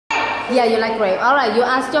Yeah, you like grape. Alright, you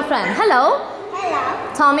ask your friend. Hello.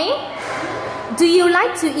 Hello. Tommy, do you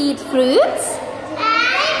like to eat fruits?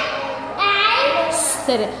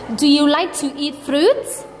 Say it. Do you like to eat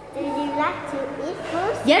fruits? Do you like to eat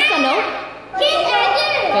fruits? Yes or no? Yes, I do.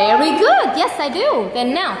 Very good. Yes, I do.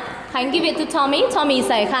 Then now, Khanh give it to Tommy. Tommy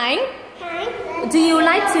say, Khanh, do you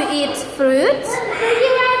like to eat fruits? Do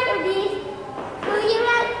you like to eat?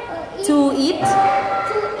 To eat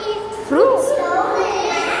fruits?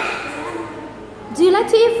 Do you like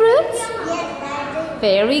to eat fruits? Yes, I do.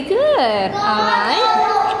 Very good. Alright.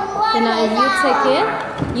 Then now you take it.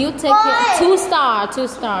 You take it. 2 star. 2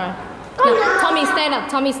 star. No, Tommy, stand up.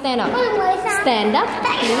 Tommy, stand up. Stand up,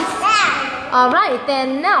 please. Alright,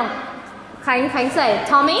 then now. Khanh say,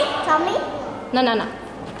 Tommy. Tommy. No.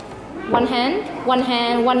 One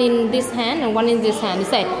hand, one in this hand and one in this hand. You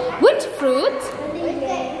say, which fruit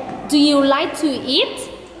do you like to eat?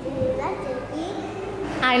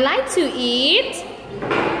 I like to eat.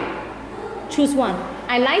 Choose one.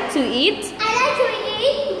 I like to eat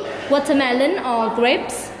watermelon or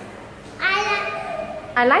grapes.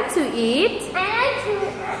 I like to eat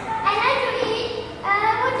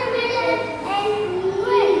Watermelon and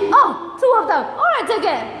grape. Oh, 2 of them. Alright, take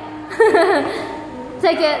it.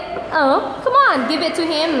 Take it. Oh, come on. Give it to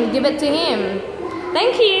him. Give it to him.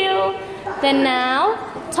 Thank you. Then now,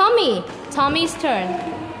 Tommy. Tommy's turn.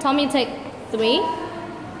 Tommy take 3.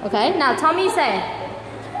 Okay, now Tommy say.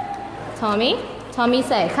 Tommy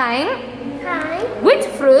say, Khanh, which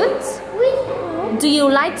fruits do you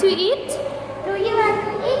like to eat? Do you like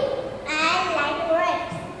to eat? I like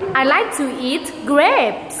grapes. I like to eat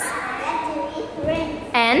grapes. I like to eat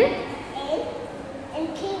grapes. And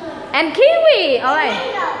And kiwi. kiwi. Alright.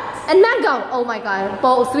 Mango. And mango. Oh my god.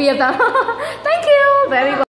 Both 3 of them. Thank you. Very good.